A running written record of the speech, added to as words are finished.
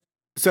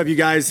What's up, you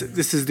guys?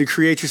 This is the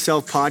Create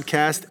Yourself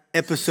Podcast,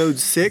 episode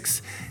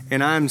 6,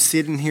 and I'm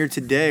sitting here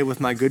today with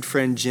my good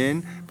friend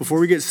Jen. Before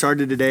we get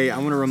started today, I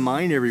want to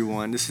remind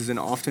everyone, this is an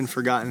often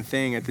forgotten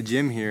thing at the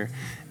gym here,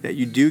 that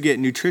you do get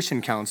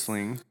nutrition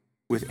counseling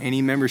with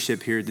any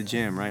membership here at the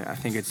gym, right? I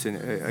think it's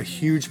a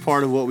huge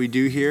part of what we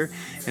do here,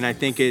 and I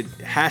think it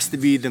has to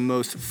be the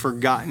most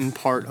forgotten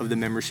part of the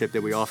membership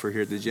that we offer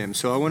here at the gym.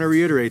 So I want to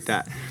reiterate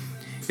that.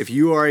 If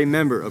you are a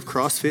member of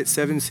CrossFit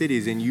 7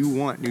 Cities and you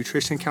want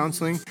nutrition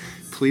counseling,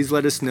 please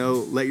let us know.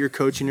 Let your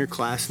coach in your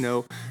class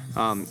know.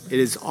 It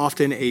is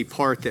often a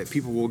part that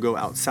people will go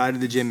outside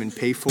of the gym and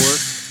pay for,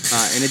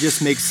 and it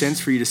just makes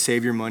sense for you to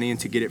save your money and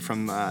to get it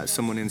from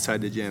someone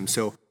inside the gym.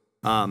 So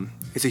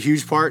it's a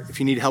huge part. If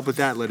you need help with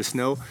that, let us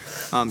know.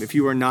 If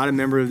you are not a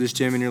member of this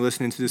gym and you're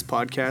listening to this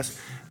podcast,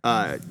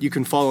 you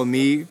can follow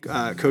me,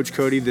 Coach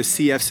Cody, the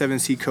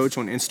CF7C coach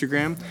on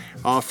Instagram.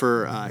 I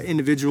offer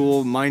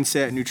individual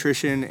mindset,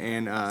 nutrition,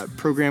 and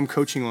program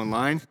coaching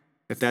online.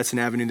 If that's an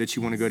avenue that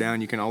you want to go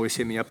down, you can always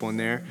hit me up on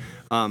there.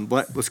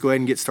 But let's go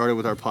ahead and get started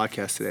with our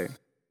podcast today.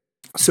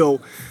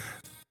 So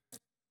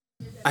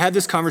I have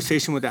this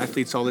conversation with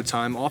athletes all the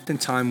time.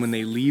 Oftentimes when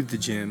they leave the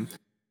gym,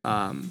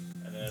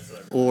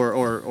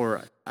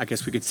 or I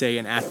guess we could say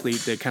an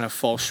athlete that kind of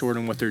falls short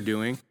on what they're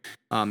doing.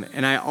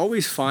 And I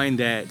always find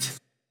that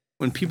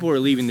when people are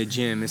leaving the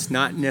gym, it's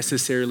not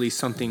necessarily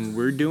something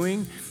we're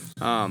doing.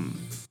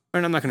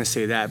 And I'm not going to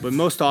say that, but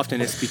most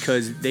often it's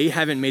because they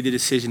haven't made the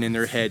decision in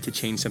their head to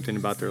change something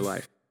about their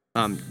life.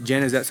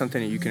 Jen, is that something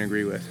that you can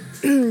agree with?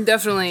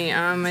 Definitely.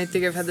 I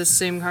think I've had the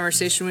same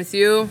conversation with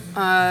you.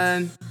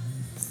 Kind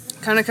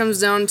of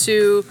comes down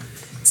to,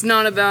 it's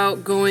not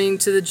about going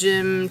to the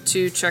gym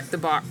to check the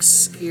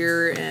box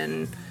here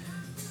and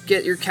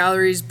get your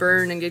calories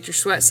burned and get your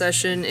sweat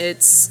session.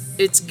 It's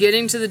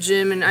getting to the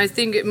gym, and I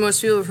think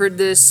most people have heard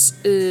this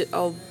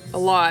a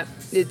lot.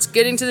 It's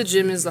getting to the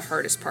gym is the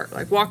hardest part.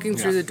 Like walking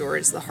through the door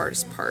is the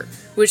hardest part,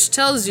 which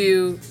tells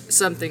you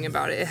something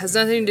about it. It has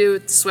nothing to do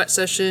with the sweat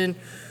session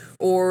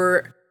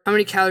or how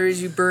many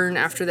calories you burn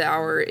after the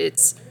hour.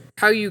 It's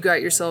how you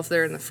got yourself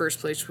there in the first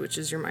place, which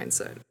is your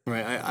mindset.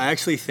 Right. I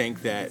actually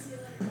think that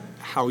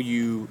how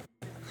you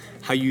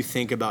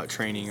think about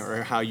training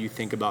or how you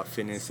think about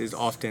fitness is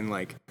often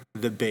like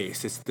the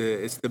base. It's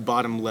the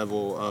bottom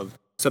level of.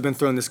 So I've been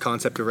throwing this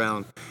concept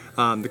around,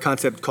 the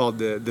concept called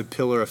the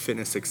pillar of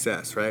fitness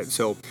success, right?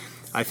 So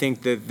I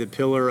think that the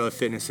pillar of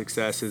fitness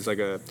success is like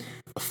a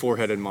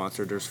four-headed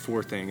monster. There's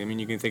four things. I mean,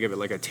 you can think of it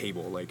like a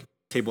table. Like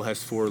table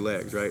has four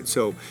legs, right?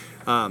 So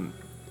one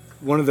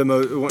of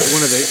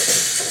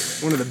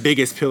the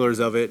biggest pillars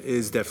of it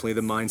is definitely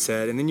the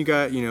mindset, and then you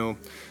got we'll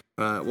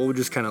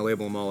just kind of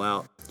label them all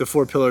out. The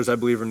four pillars, I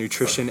believe, are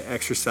nutrition,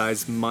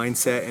 exercise,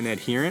 mindset, and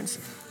adherence.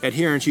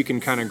 Adherence, you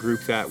can kind of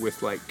group that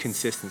with like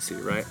consistency,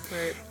 right?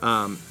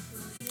 Right.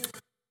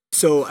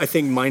 So I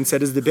think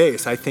mindset is the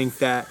base. I think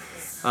that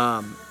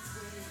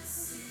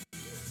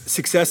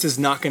success is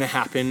not going to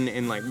happen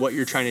in like what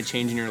you're trying to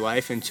change in your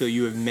life until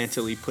you have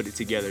mentally put it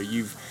together.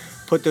 You've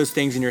put those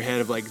things in your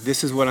head of like,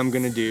 this is what I'm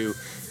going to do.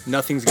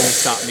 Nothing's going to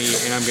stop me,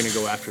 and I'm going to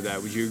go after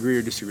that. Would you agree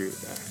or disagree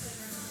with that?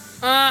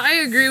 I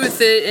agree with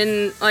it,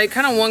 and like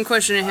kind of one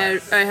question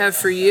I have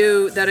for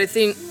you that I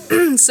think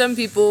some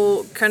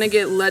people kind of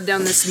get led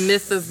down this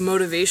myth of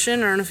motivation.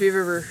 I don't know if you've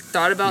ever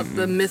thought about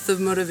the myth of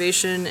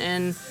motivation,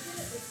 and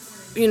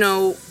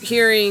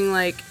hearing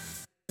like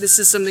this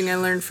is something I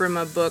learned from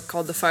a book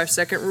called The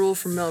 5-Second Rule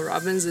from Mel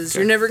Robbins is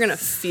You're never gonna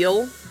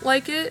feel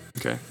like it.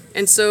 Okay.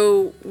 And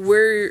so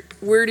where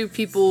do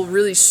people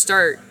really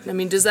start? I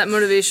mean, does that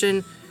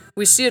motivation?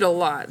 We see it a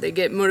lot. They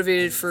get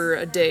motivated for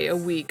a day, a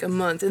week, a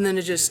month, and then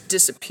it just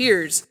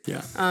disappears.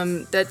 Yeah.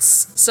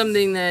 That's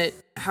something that,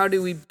 how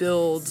do we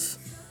build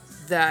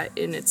that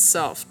in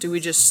itself? Do we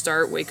just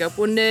wake up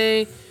one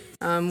day?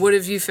 What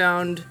have you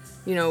found,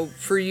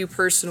 for you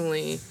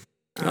personally,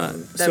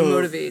 that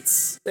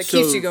motivates, that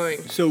keeps you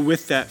going? So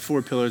with that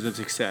four pillars of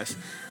success,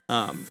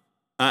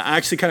 I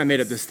actually kind of made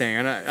up this thing,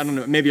 and I don't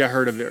know, maybe I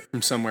heard of it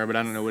from somewhere, but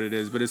I don't know what it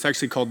is, but it's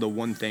actually called the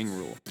one thing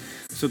rule.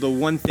 So the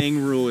one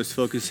thing rule is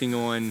focusing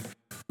on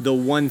the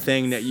one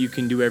thing that you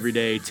can do every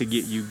day to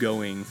get you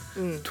going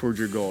towards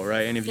your goal,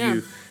 right? And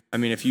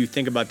if you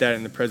think about that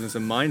in the presence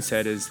of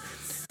mindset, is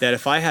that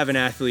if I have an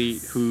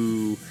athlete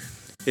who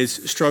is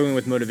struggling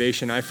with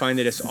motivation, I find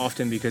that it's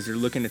often because they're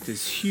looking at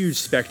this huge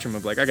spectrum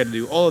of like, I got to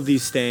do all of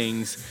these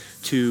things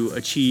to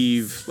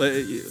achieve.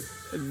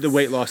 The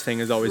weight loss thing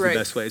is always the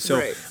best way.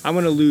 So I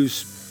want to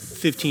lose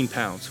 15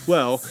 pounds.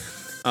 Well,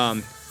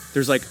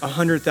 there's like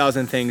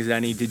 100,000 things that I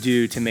need to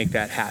do to make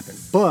that happen.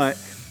 But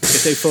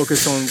if they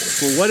focus on,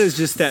 well, what is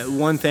just that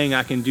one thing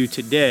I can do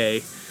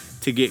today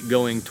to get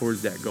going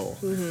towards that goal,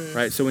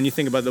 right? So when you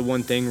think about the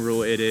one thing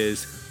rule, it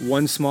is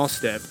one small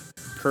step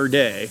per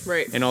day,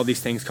 and all these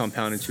things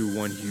compound into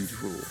one huge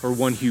rule or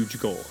one huge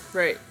goal.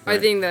 Right. I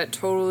think that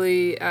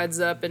totally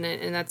adds up, and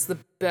that's the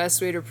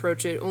best way to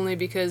approach it, only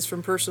because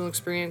from personal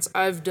experience,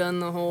 I've done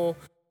the whole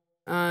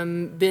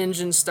binge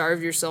and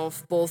starve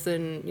yourself, both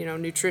in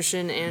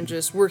nutrition and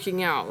just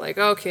working out. Like,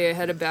 okay, I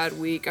had a bad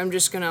week, I'm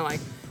just gonna like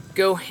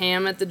go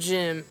ham at the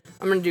gym.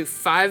 I'm going to do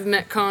 5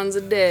 Metcons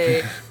a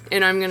day,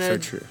 and I'm going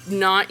to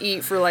not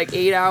eat for like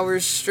 8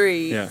 hours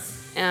straight. Yeah.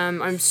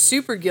 I'm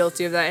super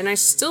guilty of that, and I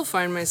still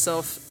find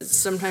myself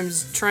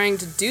sometimes trying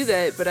to do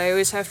that, but I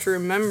always have to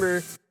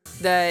remember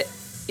that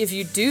if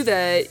you do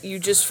that, you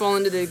just fall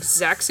into the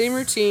exact same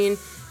routine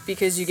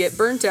because you get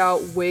burnt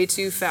out way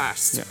too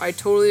fast. Yeah. I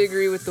totally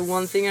agree with the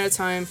one thing at a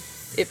time.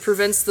 It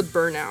prevents the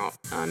burnout.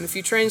 If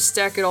you try and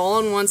stack it all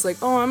on once, like,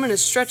 oh, I'm going to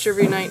stretch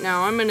every night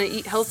now, I'm going to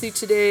eat healthy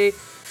today,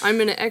 I'm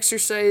going to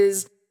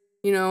exercise,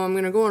 I'm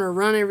going to go on a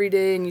run every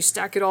day, and you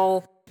stack it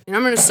all, and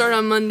I'm going to start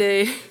on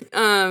Monday.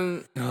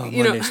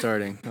 Monday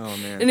starting. Oh,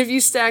 man. And if you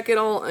stack it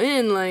all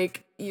in,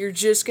 like, you're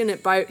just going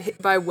to,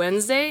 by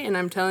Wednesday, and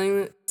I'm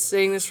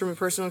saying this from a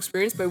personal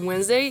experience, by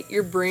Wednesday,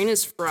 your brain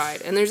is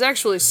fried. And there's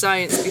actually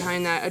science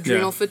behind that,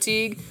 adrenal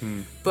fatigue,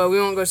 but we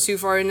won't go too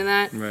far into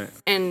that. Right.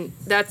 And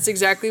that's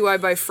exactly why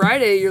by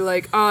Friday, you're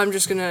like, oh, I'm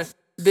just going to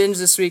binge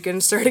this weekend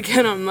and start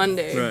again on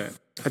Monday. Right.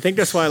 I think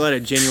that's why a lot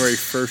of January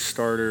 1st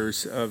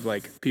starters of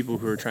like people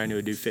who are trying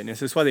to do fitness,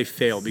 that's why they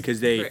fail, because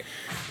they're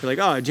like,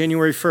 oh,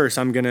 January 1st,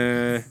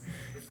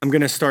 I'm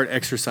gonna start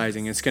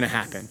exercising. It's gonna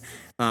happen.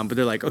 But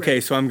they're like,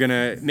 okay, so I'm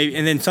gonna maybe,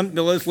 and then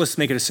let's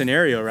make it a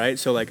scenario, right?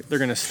 So like they're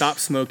gonna stop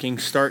smoking,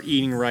 start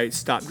eating right,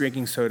 stop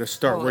drinking soda,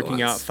 start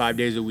working out 5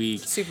 days a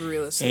week, super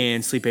realistic,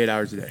 and sleep 8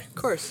 hours a day. Of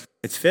course,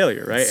 it's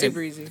failure, right?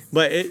 Super easy.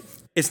 But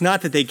it's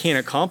not that they can't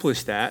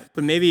accomplish that,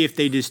 but maybe if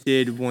they just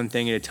did one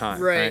thing at a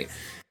time, right?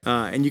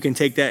 And you can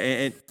take that.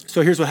 And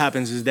so here's what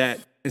happens is that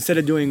instead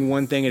of doing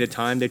one thing at a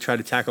time, they try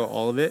to tackle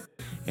all of it.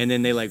 And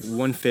then they like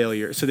one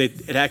failure. So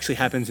it actually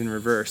happens in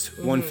reverse.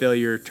 Mm-hmm. One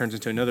failure turns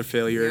into another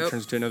failure,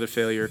 turns into another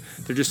failure.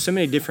 There are just so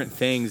many different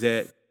things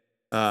that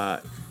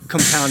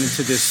compound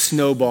into this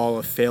snowball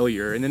of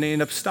failure. And then they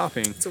end up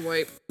stopping. It's a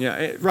wipe.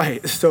 Yeah,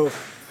 right. So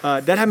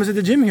that happens at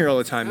the gym here all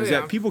the time.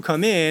 That people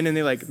come in and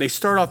they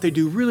start off, they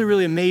do really,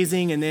 really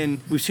amazing. And then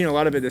we've seen a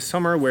lot of it this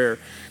summer where,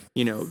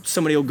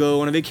 somebody will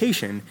go on a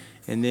vacation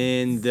and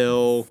then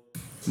they'll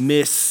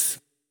miss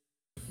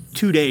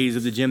 2 days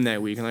of the gym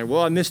that week. And like,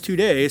 well, I missed 2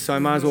 days, so I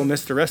might as well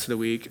miss the rest of the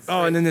week.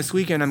 Oh, and then this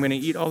weekend I'm going to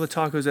eat all the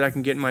tacos that I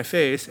can get in my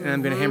face, and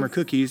I'm going to hammer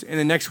cookies. And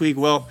then next week,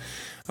 well,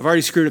 I've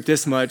already screwed up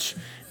this much.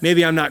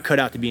 Maybe I'm not cut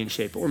out to be in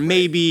shape, or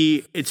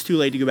maybe it's too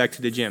late to go back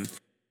to the gym.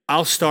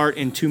 I'll start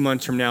in 2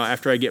 months from now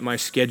after I get my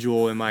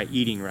schedule and my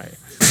eating right.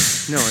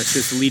 No, it's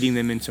just leading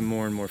them into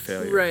more and more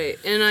failure. Right,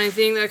 and I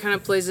think that kind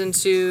of plays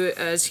into,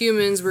 as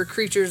humans, we're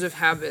creatures of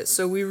habit.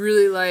 So we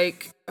really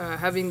like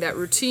having that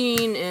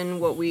routine,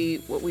 and what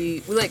we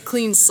like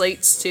clean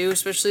slates too,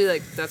 especially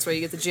like that's why you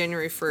get the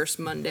January 1st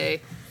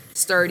Monday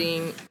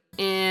starting.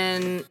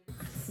 And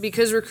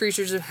because we're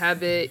creatures of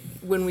habit,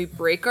 when we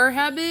break our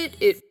habit,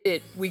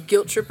 we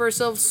guilt trip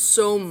ourselves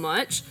so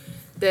much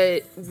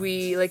that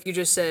we, like you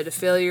just said,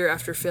 failure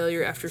after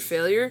failure after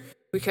failure,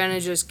 we kind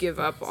of just give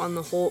up on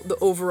the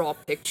overall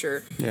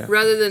picture. Yeah.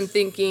 Rather than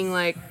thinking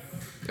like,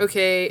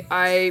 okay,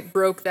 I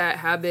broke that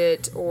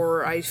habit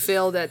or I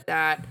failed at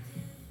that,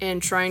 and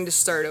trying to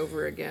start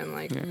over again.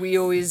 Like we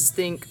always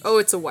think, oh,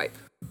 it's a wipe.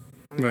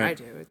 I mean, I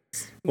do.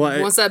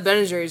 Once that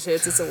Ben & Jerry's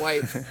hits, it's a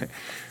wipe.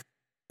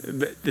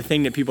 But the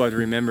thing that people have to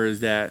remember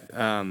is that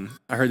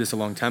I heard this a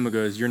long time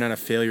ago, is you're not a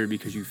failure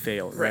because you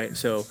failed, right?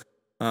 So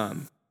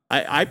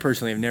I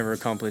personally have never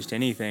accomplished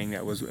anything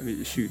that was,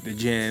 the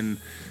gym,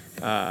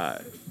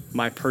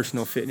 my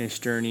personal fitness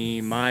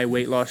journey, my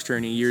weight loss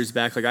journey years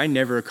back. Like I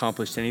never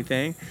accomplished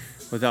anything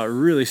without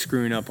really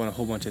screwing up on a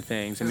whole bunch of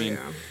things. I mean,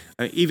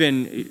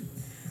 even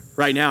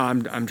right now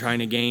I'm trying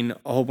to gain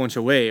a whole bunch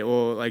of weight.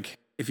 Well, like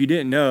if you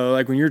didn't know,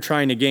 like when you're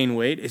trying to gain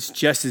weight, it's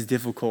just as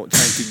difficult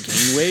trying to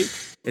gain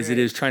weight as it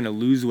is trying to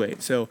lose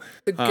weight. So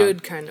the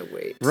good kind of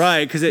weight.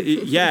 Right, because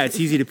it's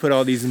easy to put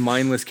all these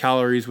mindless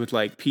calories with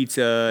like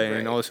pizza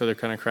and all this other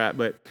kind of crap,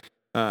 but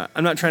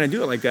I'm not trying to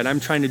do it like that. I'm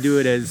trying to do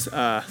it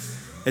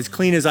as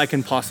clean as I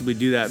can possibly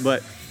do that.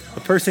 But a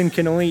person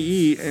can only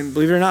eat, and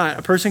believe it or not,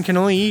 a person can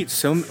only eat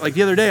so. Like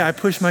the other day, I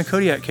pushed my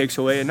Kodiak cakes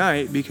away at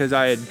night because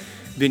I had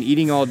been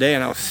eating all day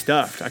and I was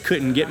stuffed. I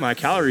couldn't get my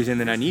calories in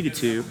that I needed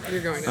to.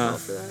 You're going to hell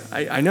for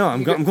that. I know.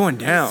 I'm going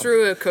down. You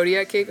threw a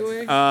Kodiak cake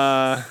away?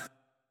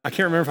 I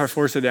can't remember if I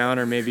forced it down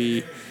or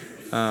maybe.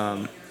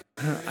 I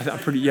might have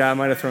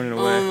thrown it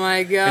away. Oh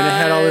my god! And it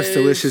had all this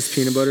delicious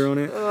peanut butter on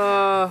it.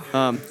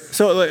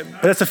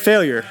 But that's a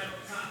failure.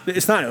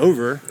 It's not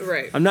over.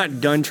 Right. I'm not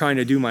done trying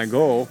to do my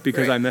goal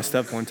because I messed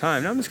up one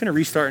time. Now I'm just gonna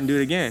restart and do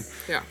it again.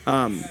 Yeah.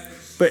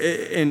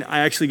 And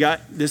I actually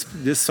got this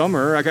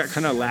summer. I got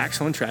kind of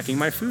lax on tracking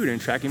my food and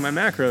tracking my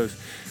macros.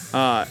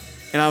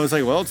 And I was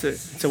like, well,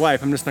 it's a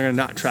wipe. I'm just not gonna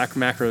not track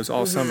macros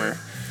all summer.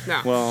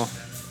 No. Well,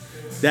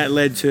 that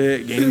led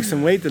to gaining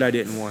some weight that I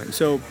didn't want.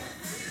 So,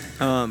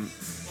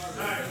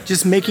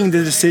 just making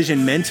the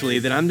decision mentally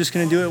that I'm just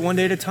going to do it one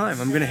day at a time.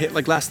 I'm going to hit,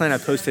 like last night I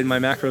posted my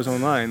macros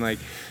online. Like,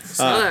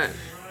 I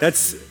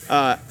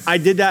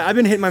did that. I've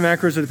been hitting my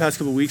macros for the past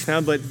couple of weeks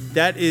now, but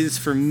that is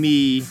for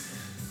me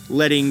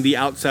letting the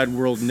outside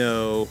world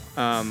know,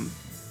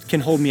 can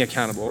hold me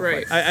accountable.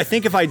 Right. Like, I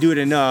think if I do it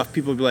enough,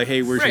 people will be like,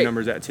 hey, where's your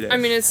numbers at today? I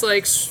mean, it's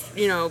like,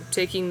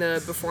 taking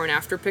the before and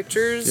after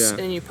pictures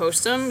and you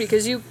post them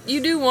because you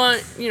do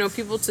want,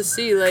 people to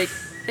see like,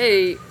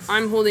 hey,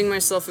 I'm holding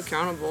myself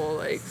accountable.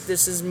 Like,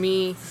 this is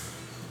me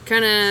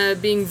kind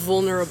of being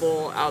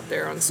vulnerable out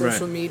there on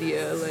social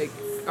media. Like,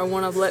 I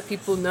want to let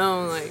people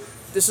know, like,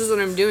 this is what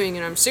I'm doing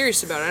and I'm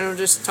serious about it. I don't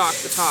just talk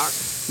the talk.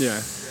 Yeah.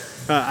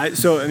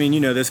 So, you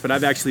know this, but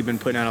I've actually been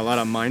putting out a lot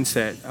of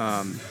mindset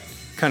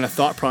kind of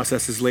thought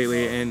processes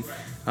lately, and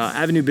I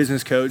have a new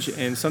business coach,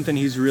 and something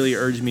he's really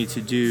urged me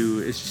to do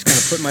is just kind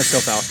of put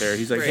myself out there.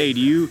 He's like, hey, do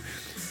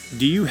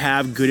you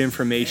have good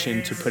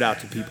information to put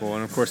out to people?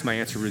 And of course my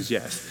answer was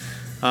yes.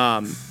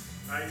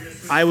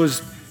 I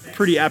was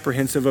pretty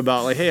apprehensive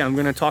about like, hey, I'm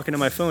going to talk into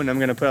my phone, I'm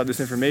going to put out this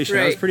information.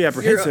 I was pretty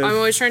apprehensive. I'm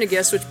always trying to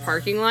guess which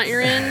parking lot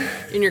you're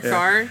in your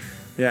car.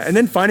 Yeah, and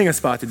then finding a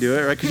spot to do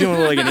it, right? Because you don't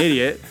look like an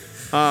idiot.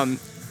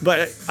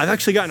 But I've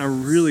actually gotten a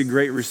really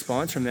great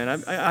response from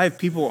that. I have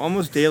people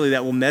almost daily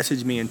that will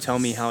message me and tell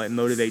me how it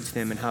motivates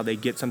them and how they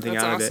get something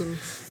out of it.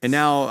 And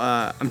now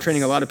I'm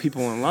training a lot of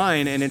people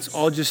online, and it's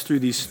all just through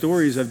these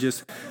stories of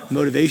just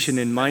motivation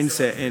and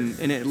mindset.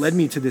 And it led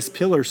me to this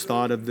pillars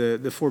thought of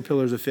the 4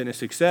 pillars of fitness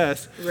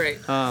success. Right.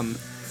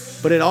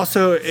 But it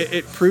also,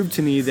 it proved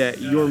to me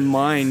that your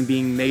mind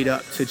being made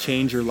up to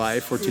change your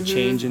life or to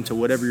change into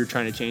whatever you're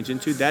trying to change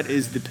into, that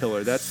is the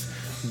pillar. That's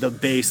the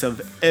base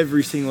of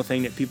every single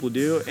thing that people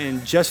do.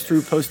 And just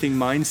through posting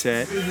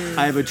mindset,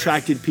 I have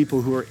attracted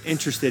people who are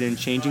interested in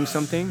changing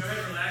something.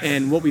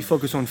 And what we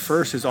focus on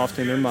first is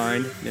often their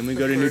mind, then we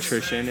go to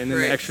nutrition, and then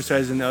the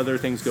exercise and the other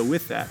things go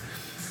with that.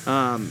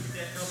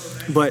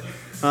 But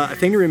a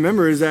thing to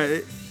remember is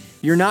that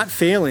you're not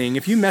failing.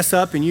 If you mess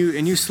up and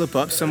you slip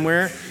up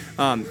somewhere,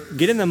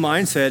 get in the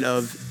mindset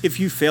of if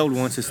you failed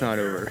once, it's not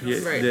over.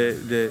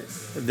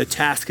 The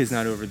task is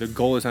not over. The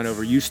goal is not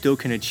over. You still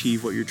can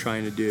achieve what you're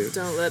trying to do.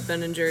 Don't let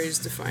Ben and Jerry's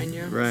define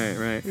you.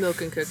 Right.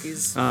 Milk and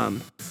cookies.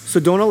 So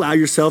don't allow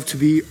yourself to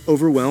be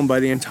overwhelmed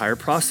by the entire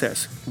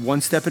process. One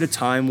step at a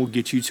time will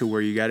get you to where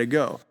you got to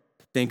go.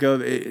 Think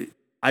of it.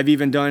 I've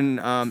even done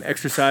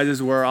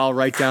exercises where I'll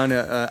write down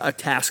a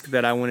task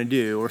that I want to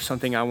do or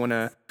something I want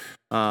to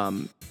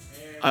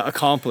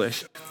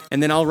accomplish,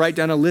 and then I'll write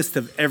down a list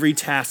of every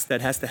task that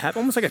has to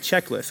happen, almost like a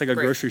checklist, like a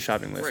grocery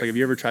shopping list. Like, have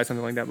you ever tried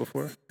something like that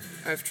before?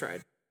 I've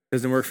tried.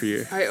 Doesn't work for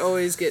you? I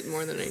always get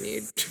more than I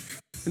need.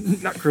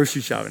 Not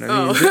grocery shopping.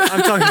 I'm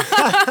talking.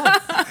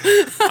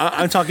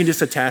 I'm talking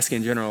just a task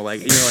in general.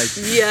 Like,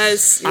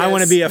 yes. I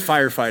want to be a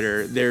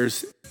firefighter.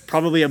 There's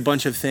probably a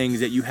bunch of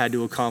things that you had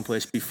to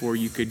accomplish before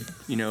you could,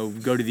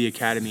 go to the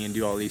academy and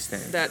do all these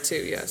things. That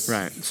too, yes.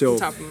 Right. So on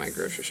top of my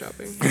grocery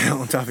shopping.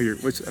 On top of your,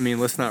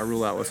 let's not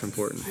rule out what's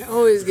important. I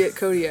always get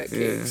Kodiak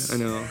cakes. Yeah, I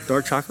know.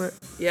 Dark chocolate?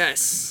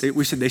 Yes.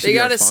 They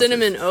got a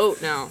cinnamon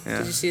oat now. Yeah.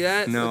 Did you see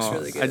that? No. It looks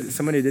really good.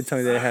 Somebody did tell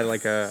me they had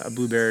like a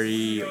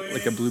blueberry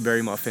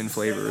muffin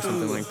flavor or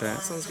something like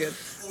that. Sounds good.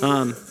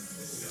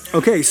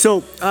 Okay,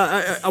 so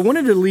I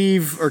wanted to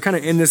leave or kind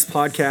of end this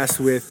podcast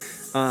with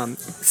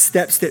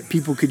steps that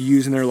people could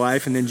use in their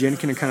life, and then Jen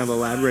can kind of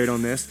elaborate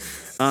on this.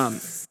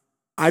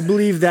 I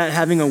believe that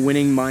having a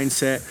winning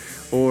mindset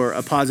or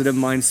a positive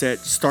mindset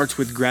starts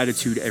with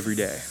gratitude every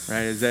day,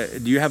 right?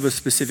 Do you have a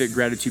specific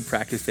gratitude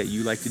practice that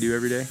you like to do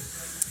every day?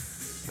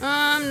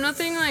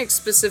 Nothing like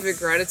specific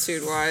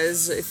gratitude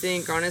wise. I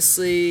think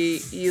honestly,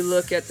 you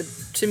look at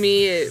to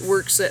me, it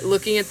works at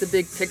looking at the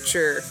big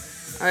picture.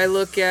 I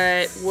look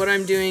at what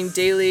I'm doing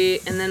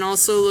daily and then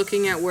also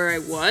looking at where I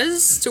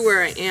was to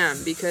where I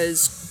am,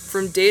 because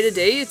from day to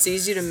day, it's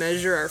easy to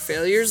measure our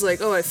failures.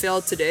 Like, oh, I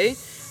failed today.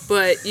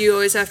 But you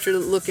always have to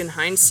look in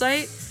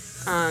hindsight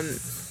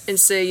and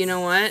say, you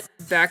know what,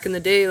 back in the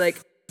day, like,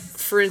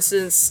 for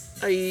instance,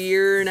 a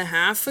year and a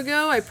half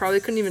ago, I probably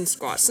couldn't even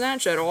squat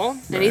snatch at all,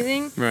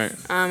 anything. Right.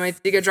 I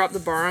think I dropped the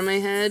bar on my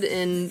head,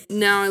 and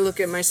now I look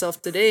at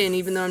myself today, and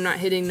even though I'm not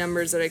hitting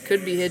numbers that I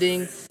could be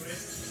hitting,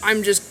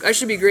 I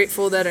should be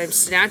grateful that I'm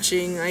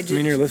snatching.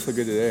 Your list looked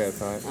good today, I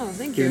thought. Oh,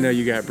 thank you. Even though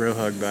you got bro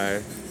hugged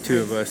by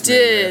 2 of us.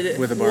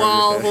 With a bar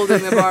while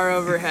holding the bar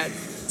overhead.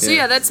 So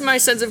yeah, that's my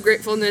sense of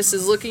gratefulness,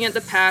 is looking at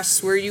the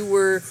past, where you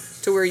were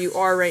to where you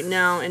are right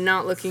now, and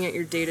not looking at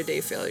your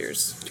day-to-day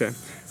failures. Okay.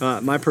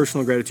 My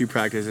personal gratitude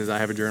practice is I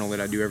have a journal that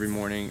I do every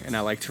morning, and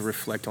I like to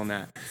reflect on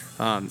that.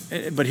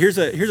 But here's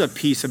a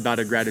piece about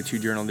a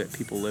gratitude journal that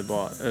people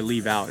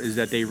leave out, is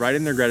that they write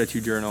in their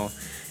gratitude journal,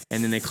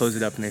 and then they close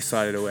it up and they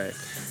slide it away.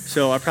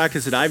 So a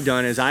practice that I've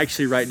done is I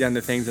actually write down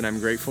the things that I'm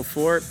grateful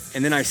for,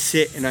 and then I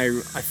sit and I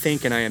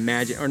think and I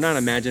imagine, or not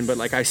imagine, but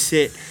like I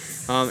sit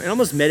and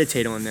almost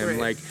meditate on them.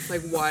 Right.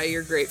 Like why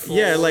you're grateful.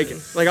 Yeah, like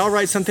I'll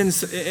write something,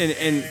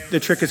 and the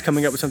trick is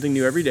coming up with something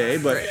new every day.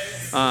 But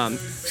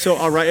so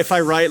if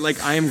I write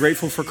like I am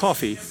grateful for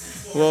coffee,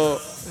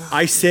 well,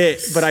 I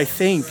sit, but I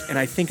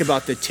think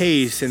about the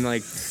taste and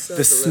like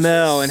the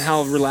smell and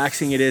how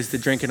relaxing it is to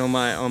drink it on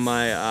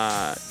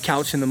my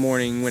couch in the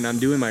morning when I'm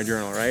doing my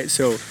journal, right?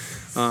 So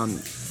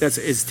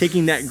it's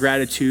taking that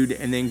gratitude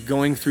and then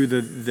going through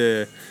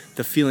the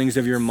feelings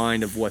of your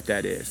mind of what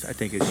that is. I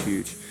think is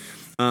huge.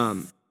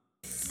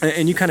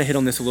 and you kind of hit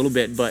on this a little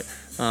bit, but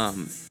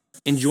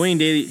enjoying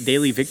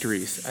daily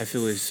victories, I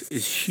feel is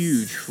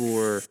huge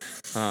for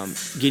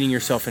getting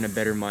yourself in a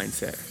better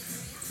mindset.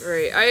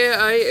 Right,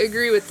 I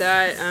agree with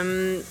that.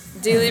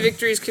 Daily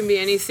victories can be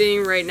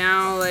anything right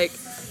now. Like,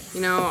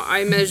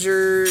 I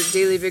measure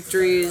daily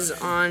victories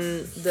on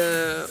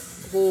the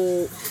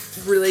whole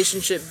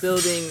relationship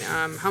building.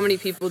 How many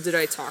people did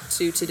I talk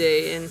to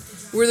today? And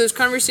were those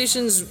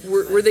conversations,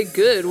 were they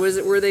good?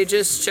 Were they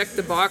just check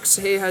the box,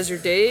 hey, how's your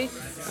day?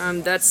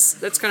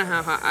 That's kind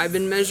of how I've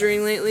been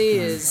measuring lately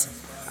is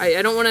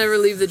I don't want to ever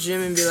leave the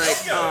gym and be like,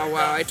 oh,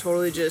 wow, I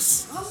totally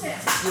just,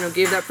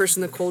 gave that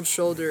person the cold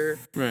shoulder.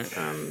 Right.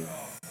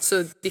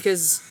 So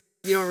because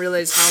you don't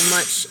realize how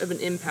much of an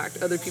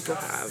impact other people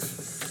have.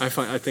 I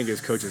think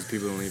as coaches,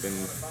 people don't even,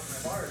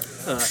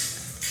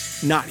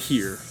 not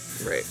here.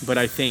 Right. But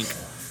I think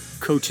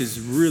coaches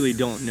really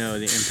don't know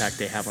the impact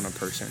they have on a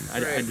person.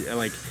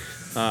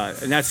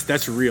 And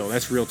that's real.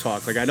 That's real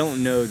talk. Like, I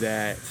don't know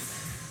that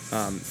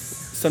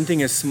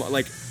something as small,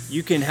 like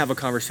you can have a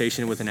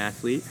conversation with an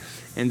athlete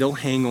and they'll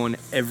hang on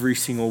every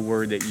single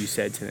word that you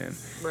said to them.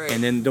 Right.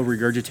 And then they'll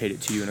regurgitate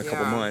it to you in a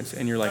couple months.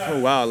 And you're like, oh,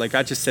 wow, like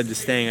I just said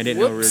this thing. I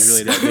didn't know it was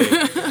really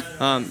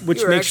that big.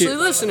 Which makes you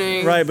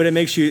listening. Right, but it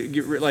makes you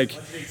get, like,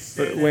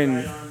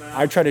 when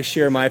I try to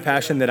share my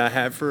passion that I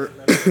have for,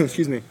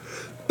 excuse me,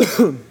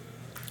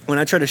 when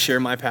I try to share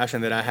my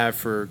passion that I have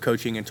for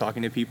coaching and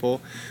talking to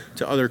people,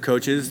 to other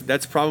coaches,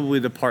 that's probably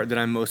the part that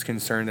I'm most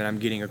concerned that I'm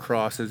getting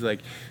across is like,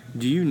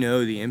 do you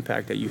know the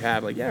impact that you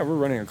have? Like, yeah, we're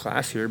running a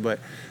class here, but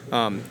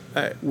and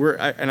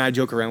I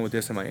joke around with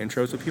this in my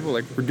intros with people,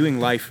 like, we're doing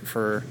life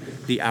for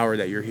the hour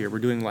that you're here. We're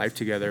doing life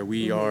together.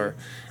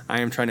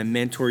 I am trying to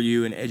mentor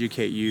you and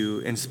educate you,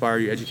 inspire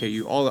you, educate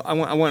you. I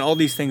want all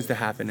these things to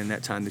happen in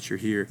that time that you're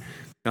here.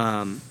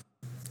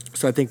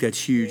 So I think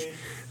that's huge.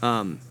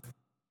 And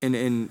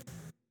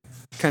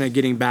kind of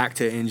getting back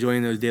to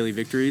enjoying those daily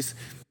victories,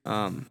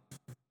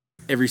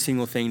 every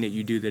single thing that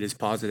you do that is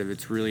positive,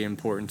 it's really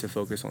important to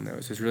focus on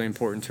those. It's really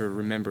important to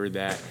remember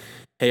that,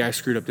 hey, I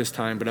screwed up this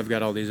time, but I've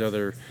got all these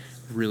other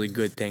really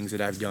good things that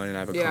I've done and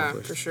I've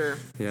accomplished. Yeah, for sure.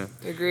 Yeah.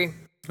 I agree.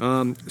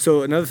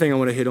 So another thing I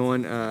want to hit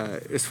on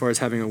as far as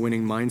having a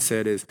winning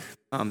mindset is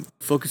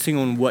focusing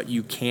on what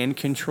you can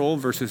control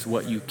versus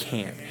what you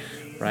can't,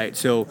 right?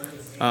 So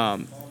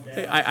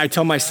I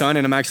tell my son,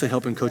 and I'm actually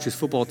helping coach his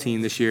football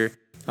team this year,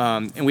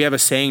 and we have a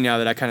saying now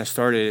that I kind of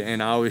started,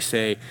 and I always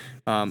say,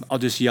 I'll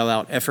just yell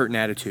out effort and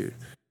attitude,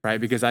 right?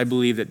 Because I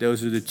believe that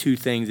those are the two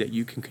things that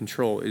you can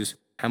control is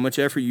how much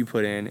effort you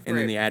put in and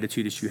then the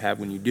attitude that you have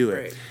when you do it.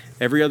 Right.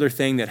 Every other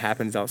thing that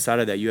happens outside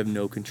of that, you have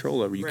no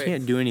control over. You Right.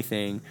 can't do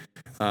anything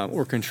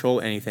or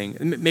control anything.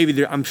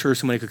 Maybe I'm sure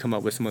somebody could come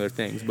up with some other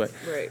things, but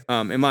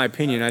in my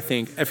opinion, I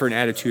think effort and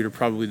attitude are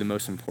probably the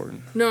most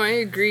important. No, I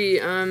agree.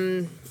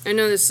 I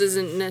know this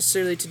isn't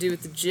necessarily to do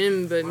with the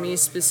gym, but me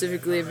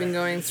specifically, I've been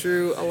going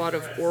through a lot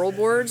of oral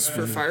boards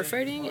for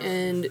firefighting,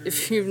 and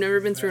if you've never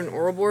been through an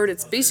oral board,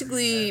 it's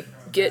basically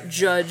get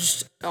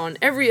judged on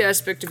every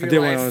aspect of your life.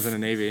 I did when I was in the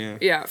Navy, yeah.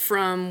 Yeah,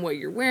 from what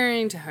you're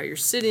wearing, to how you're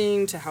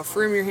sitting, to how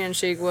firm your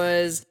handshake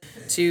was,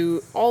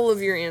 to all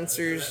of your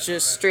answers,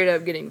 just straight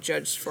up getting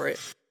judged for it.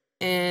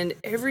 And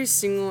every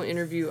single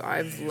interview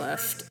I've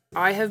left,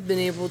 I have been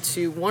able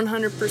to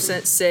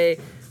 100% say,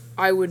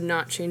 I would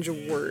not change a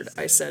word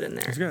I said in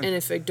there. And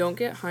if I don't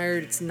get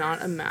hired, it's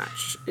not a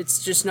match.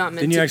 It's just not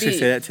meant to be. Didn't you actually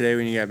say that today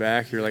when you got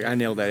back? You're like, I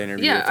nailed that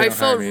interview. Yeah, I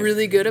felt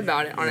really good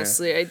about it,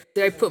 honestly.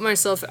 Yeah. I put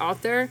myself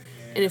out there,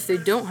 and if they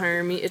don't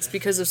hire me, it's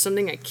because of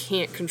something I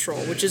can't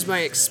control, which is my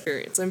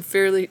experience. I'm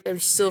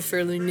still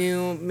fairly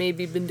new,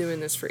 maybe been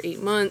doing this for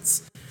 8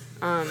 months.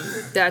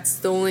 That's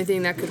the only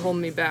thing that could hold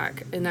me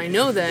back. And I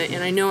know that,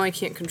 and I know I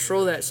can't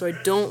control that, so I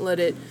don't let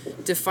it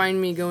define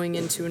me going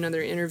into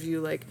another interview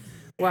like,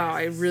 wow,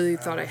 I really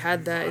thought I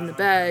had that in the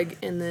bag,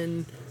 and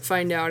then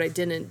find out I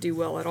didn't do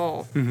well at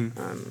all.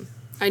 Mm-hmm.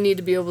 I need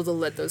to be able to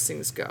let those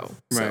things go.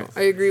 So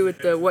I agree with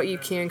the what you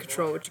can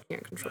control, what you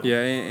can't control.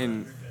 Yeah,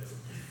 and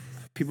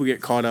people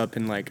get caught up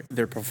in like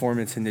their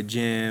performance in the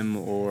gym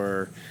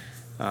or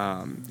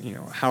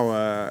how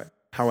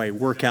a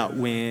workout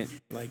went,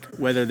 like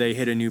whether they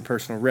hit a new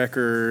personal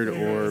record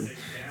or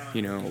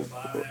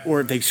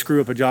or if they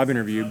screw up a job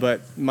interview.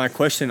 But my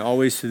question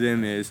always to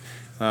them is,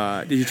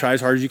 did you try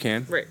as hard as you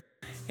can? Right.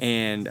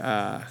 And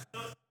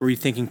were you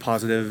thinking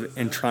positive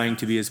and trying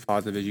to be as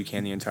positive as you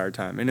can the entire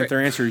time? And if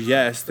their answer is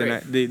yes,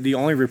 then the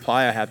only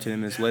reply I have to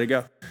them is let it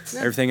go.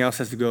 Yeah. Everything else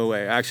has to go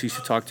away. I actually used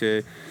to talk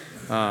to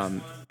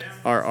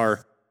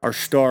our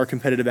star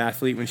competitive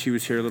athlete when she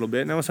was here a little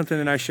bit, and that was something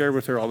that I shared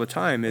with her all the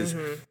time is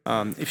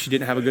if she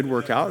didn't have a good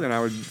workout, then I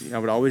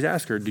would always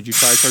ask her, did you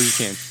try as hard as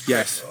you can?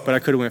 Yes, but I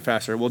could have went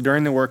faster. Well,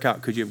 during the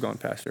workout, could you have gone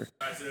faster?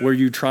 Were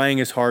you trying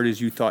as hard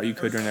as you thought you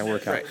could during that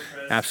workout? Right.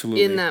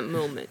 Absolutely. In that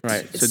moment.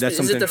 Right. So that's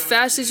is it the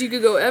fastest you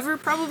could go ever?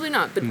 Probably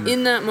not. But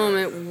in that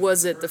moment,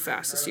 was it the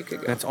fastest you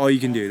could go? That's all you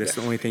can do. That's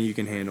the only thing you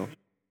can handle.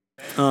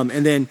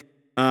 And then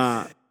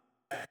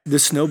the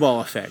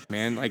snowball effect,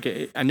 man. Like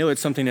I know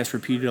it's something that's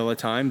repeated all the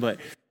time, but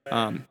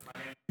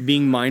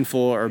being mindful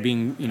or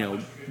being,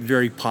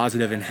 very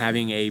positive and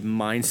having a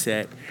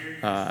mindset,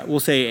 we'll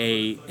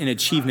say an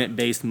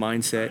achievement-based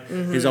mindset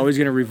is always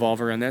going to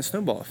revolve around that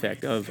snowball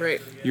effect of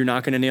you're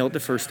not going to nail it the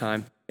first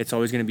time. It's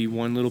always going to be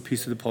one little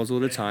piece of the puzzle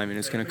at a time, and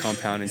it's going to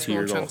compound into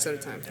your goal. Chunks at a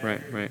time.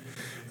 Right.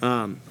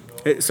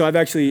 So I've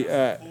actually,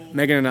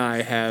 Megan and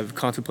I have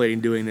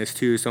contemplating doing this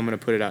too, so I'm going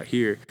to put it out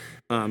here.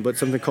 But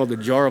something called the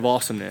Jar of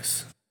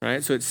Awesomeness,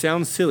 right? So it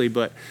sounds silly,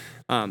 but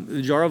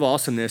the Jar of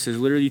Awesomeness is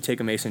literally you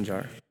take a mason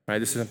jar, right?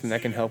 This is something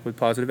that can help with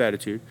positive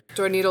attitude.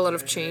 Do I need a lot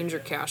of change or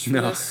cash for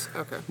this?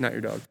 Okay. Not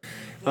your dog.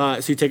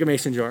 So you take a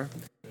mason jar.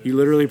 You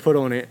literally put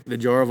on it the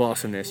Jar of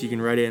Awesomeness. You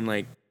can write it in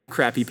like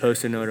crappy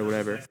post-it note or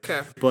whatever.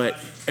 Okay. But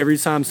every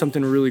time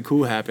something really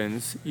cool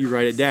happens, you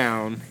write it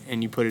down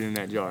and you put it in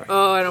that jar.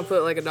 Oh, I don't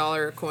put like $1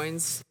 or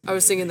coins. I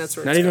was thinking that's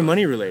where not even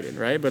money related,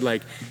 right? But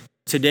like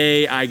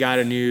today I got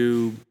a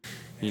new,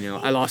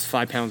 I lost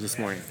 5 pounds this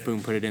morning.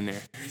 Boom, put it in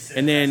there.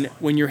 And then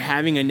when you're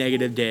having a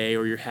negative day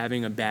or you're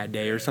having a bad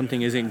day or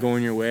something isn't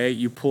going your way,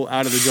 you pull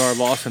out of the Jar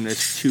of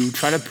Awesomeness to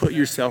try to put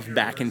yourself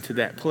back into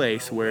that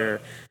place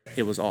where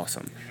it was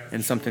awesome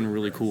and something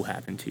really cool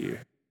happened to you.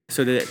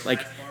 So that,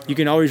 like, you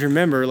can always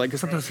remember, like, 'cause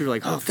sometimes you're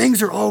like, oh,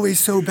 things are always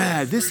so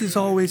bad. This is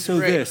always so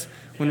this.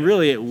 When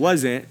really it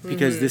wasn't,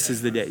 because this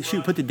is the day.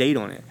 Shoot, put the date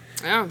on it.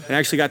 Yeah. I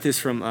actually got this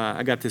from,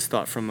 I got this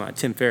thought from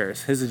Tim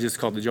Ferriss. His is just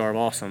called the Jar of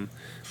Awesome.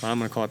 Well, I'm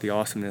going to call it the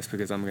Awesomeness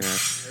because I'm going to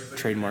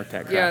trademark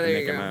that crap and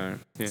make it my own.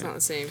 Yeah. It's not the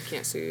same.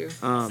 Can't sue you.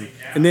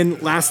 And then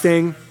last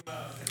thing,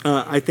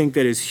 I think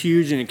that is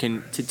huge, and it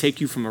can to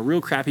take you from a real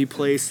crappy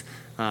place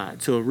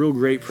to a real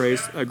great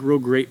place,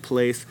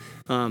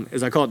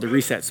 is I call it the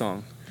reset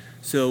song.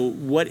 So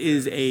what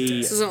is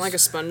This isn't like a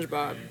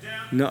SpongeBob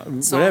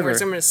song whatever.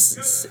 where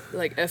it's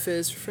like F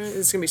is for friend.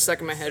 It's gonna be stuck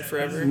in my head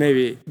forever.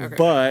 Maybe,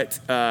 but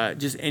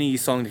just any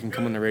song that can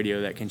come on the radio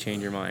that can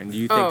change your mind. Do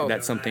you think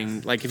that's something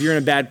like if you're in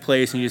a bad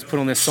place and you just put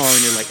on this song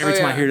and you're like every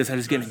time I hear this I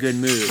just get in a good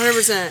mood?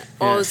 100%,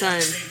 all the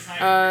time.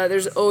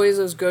 There's always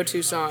those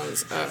go-to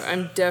songs.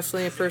 I'm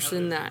definitely a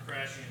person that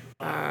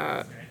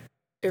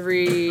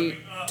every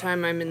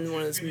time I'm in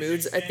one of those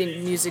moods, I think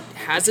music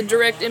has a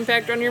direct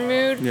impact on your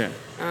mood. Yeah.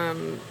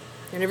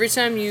 And every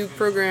time you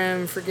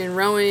program freaking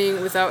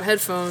rowing without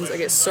headphones, I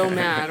get so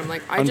mad. I'm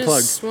like, I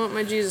just want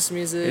my Jesus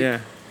music. Yeah.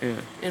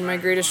 And my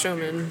Greatest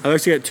Showman. I've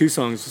actually got 2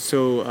 songs.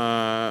 So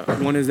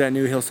one is that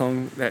new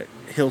Hillsong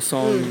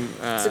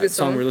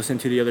song we're listening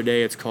to the other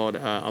day. It's called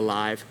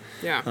Alive.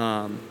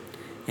 Yeah.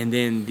 And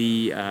then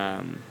the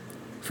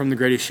from the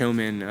Greatest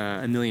Showman,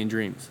 A Million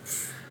Dreams.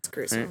 It's a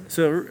great song. Right?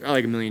 So I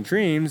like A Million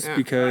Dreams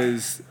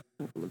because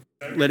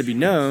let it be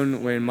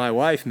known, when my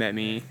wife met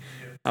me,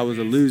 I was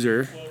a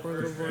loser. Poor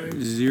little boy.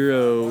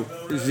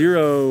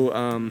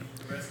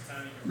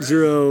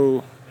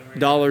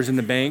 $0 in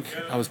the bank.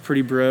 I was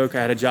pretty broke.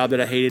 I had a job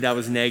that I hated. I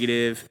was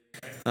negative.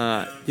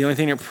 The only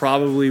thing that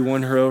probably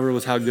won her over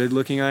was how good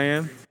looking I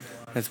am.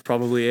 That's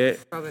probably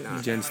it. Probably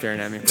not. Jen's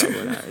staring at me.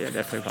 Probably not. Yeah,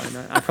 definitely probably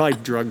not. I probably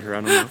drugged her.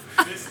 I don't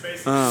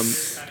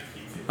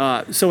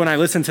know. So when I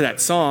listened to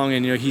that song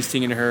and he's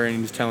singing to her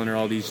and he's telling her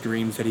all these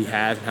dreams that he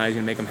has and how he's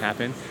gonna make them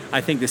happen,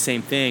 I think the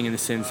same thing in the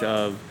sense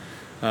of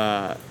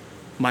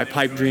my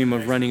pipe dream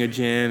of running a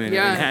gym and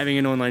having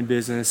an online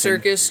business.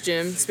 Circus,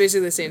 gym. It's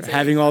basically the same thing.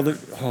 Having all the...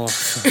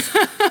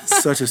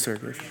 such a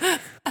circus.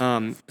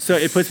 So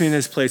it puts me in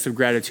this place of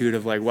gratitude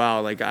of like,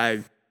 wow, like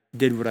I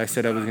did what I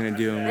said I was going to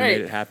do and we made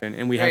it happen.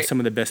 And we have some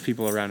of the best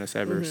people around us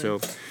ever. So,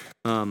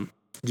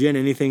 Jen,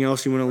 anything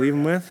else you want to leave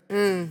them with?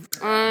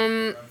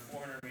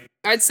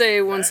 I'd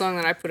say one song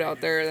that I put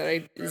out there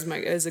that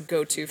is a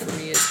go-to for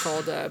me is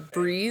called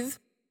Breathe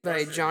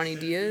by Johnny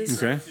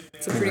Diaz. Okay.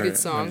 It's a pretty good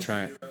song. I'll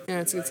try it. Yeah,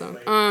 it's a good song.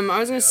 I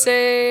was going to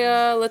say,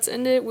 let's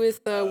end it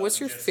with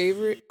what's your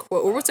favorite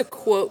quote, or what's a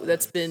quote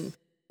that's been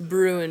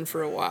brewing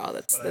for a while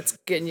that's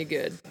getting you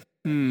good?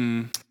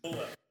 You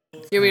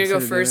want me to go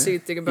first so you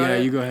think about it?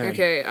 Yeah, you go ahead.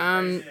 Okay.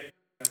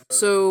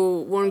 So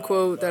one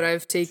quote that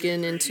I've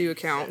taken into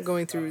account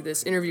going through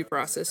this interview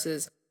process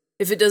is,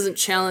 if it doesn't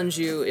challenge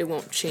you, it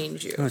won't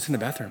change you. Oh, it's in the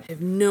bathroom. I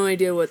have no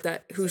idea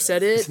who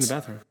said it. It's in the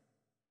bathroom.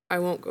 I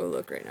won't go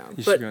look right now.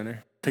 You should go in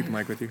there. Take the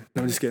mic with you.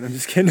 No, I'm just kidding.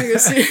 Let me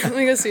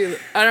go see.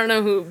 I don't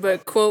know who,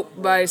 but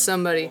quote by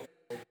somebody.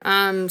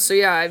 So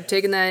yeah, I've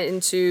taken that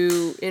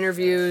into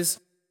interviews,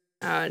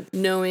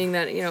 knowing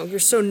that, you're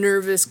so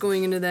nervous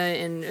going into that,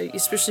 and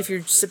especially if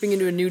you're stepping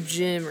into a new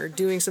gym or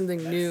doing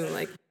something new,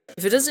 like,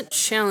 if it doesn't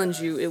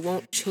challenge you, it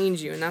won't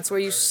change you. And that's why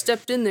you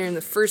stepped in there in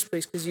the first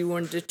place, because you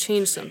wanted to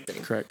change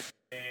something. Correct.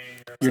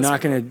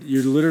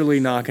 You're literally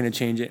not gonna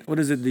change it. What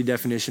is it? The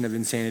definition of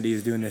insanity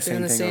is doing the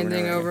same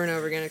thing over and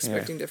over again,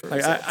 expecting different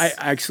results. I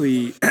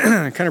actually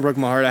kind of broke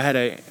my heart. I had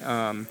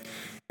an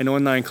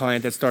online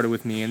client that started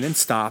with me and then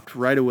stopped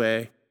right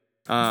away.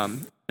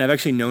 And I've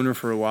actually known her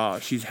for a while.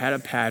 She's had a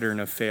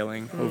pattern of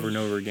failing over and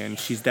over again.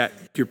 She's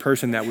your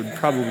person that would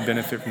probably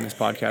benefit from this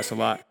podcast a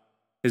lot.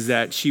 Is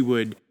that she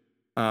would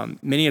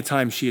many a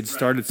time she had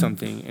started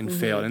something and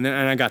failed, and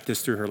I got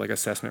this through her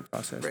assessment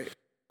process. Right.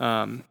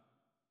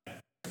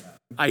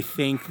 I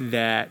think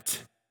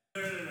that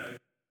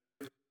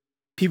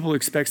people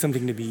expect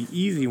something to be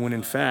easy when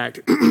in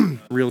fact,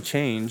 real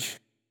change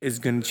is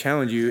going to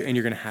challenge you, and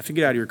you're going to have to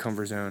get out of your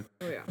comfort zone.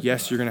 Oh, yeah.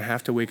 Yes, you're going to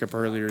have to wake up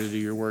earlier to do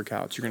your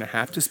workouts. You're going to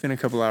have to spend a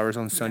couple hours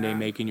on Sunday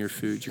making your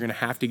foods. You're going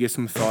to have to get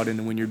some thought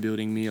into when you're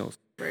building meals.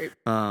 Right.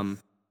 So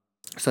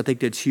I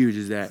think that's huge,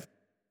 is that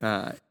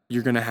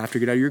you're going to have to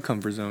get out of your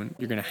comfort zone.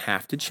 You're going to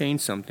have to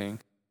change something.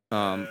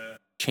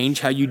 Change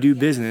how you do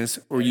business,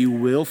 or you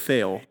will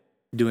fail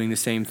doing the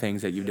same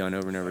things that you've done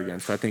over and over again.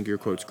 So I think your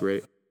quote's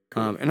great.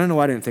 And I know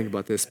I didn't think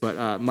about this,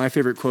 but my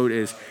favorite quote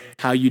is,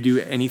 how you do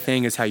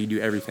anything is how you do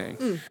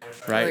everything.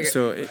 Right?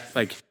 So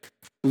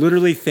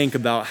literally think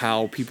about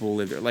how people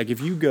live there. Like,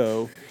 if you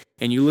go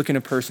and you look in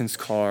a person's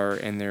car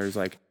and there's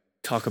like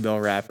Taco Bell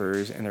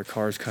wrappers and their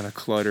car's kind of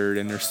cluttered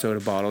and there's soda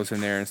bottles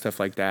in there and stuff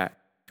like that,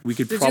 we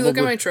could Did you look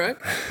at my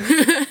truck?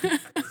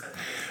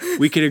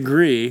 We could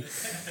agree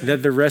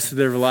that the rest of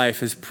their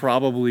life is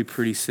probably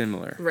pretty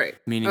similar. Right.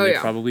 Meaning they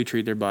probably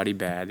treat their body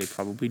bad. They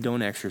probably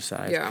don't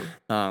exercise. Yeah.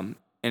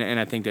 And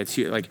I think that's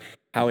like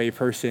how a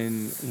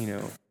person,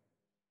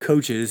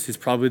 coaches is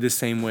probably the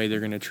same way they're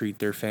going to treat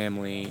their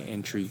family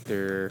and treat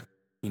their,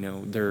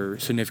 their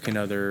significant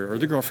other or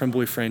their girlfriend,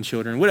 boyfriend,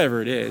 children,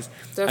 whatever it is.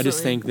 Definitely. I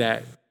just think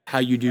that how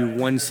you do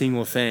one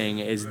single thing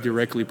is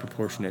directly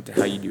proportionate to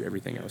how you do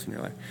everything else in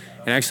your life.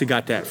 And I actually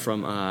got that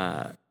from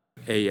a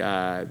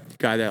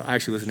guy that I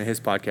actually listened to his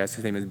podcast.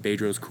 His name is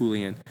Bedros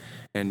Keuilian,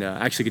 and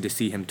I actually get to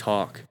see him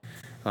talk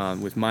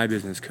with my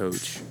business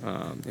coach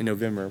in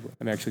November.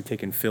 I'm actually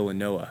taking Phil and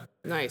Noah.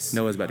 Nice.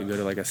 Noah's about to go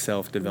to like a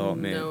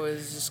self-development.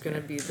 Noah's just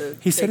gonna be the.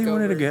 He said he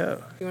wanted to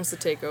go. He wants to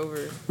take over.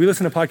 We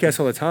listen to podcasts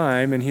all the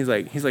time, and he's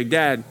like,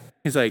 Dad,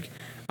 I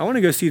want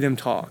to go see them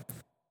talk.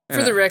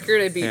 For the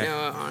record, I beat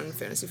Noah on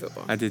fantasy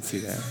football. I did see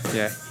that.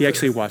 Yeah, he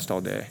actually watched all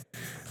day.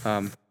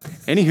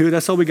 Anywho,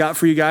 that's all we got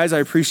for you guys. I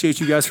appreciate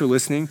you guys for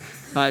listening.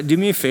 Do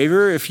me a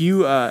favor, if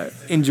you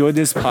enjoyed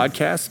this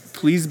podcast,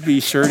 please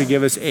be sure to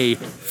give us a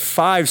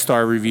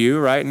 5-star review,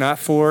 right? Not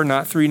 4,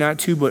 not 3, not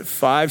 2, but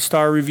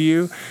 5-star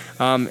review.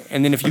 And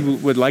then if you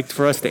would like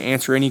for us to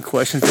answer any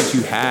questions that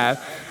you have,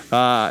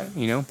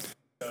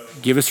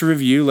 give us a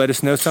review, let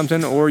us know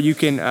something, or you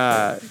can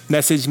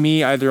message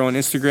me either on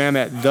Instagram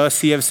at the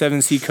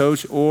CF7C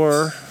Coach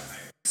or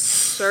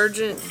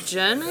Sergeant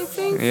Jen, I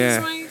think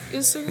is my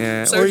Instagram.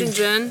 Yeah. Sergeant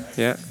Jen.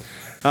 Yeah.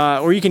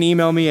 Or you can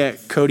email me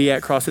at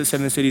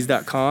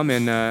cody@crossfit7cities.com,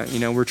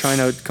 and we're trying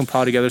to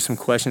compile together some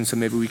questions, so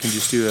maybe we can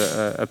just do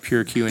a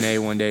pure Q&A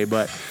one day.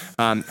 But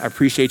I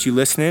appreciate you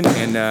listening,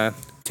 and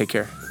take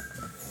care.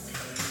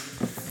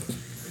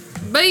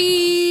 Bye.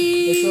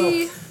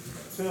 Hey,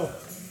 Phil.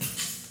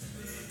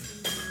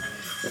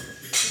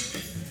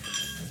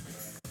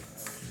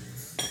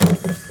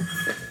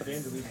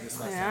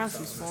 My ass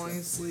was falling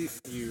asleep.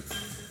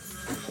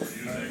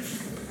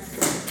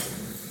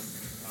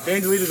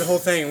 Dan deleted the whole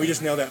thing, and we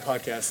just nailed that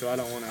podcast, so I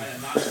don't want to. I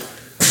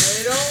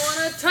don't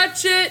want to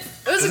touch it.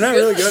 Wasn't that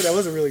really good? That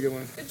was a really good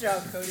one. Good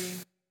job, Cody.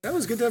 That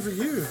was good for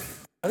you.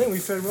 I think we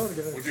fed well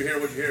together. What'd you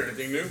hear?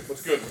 Anything new?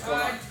 What's good? What's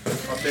going on?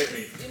 Update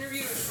me.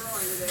 Interview with Troy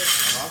today.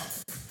 Huh?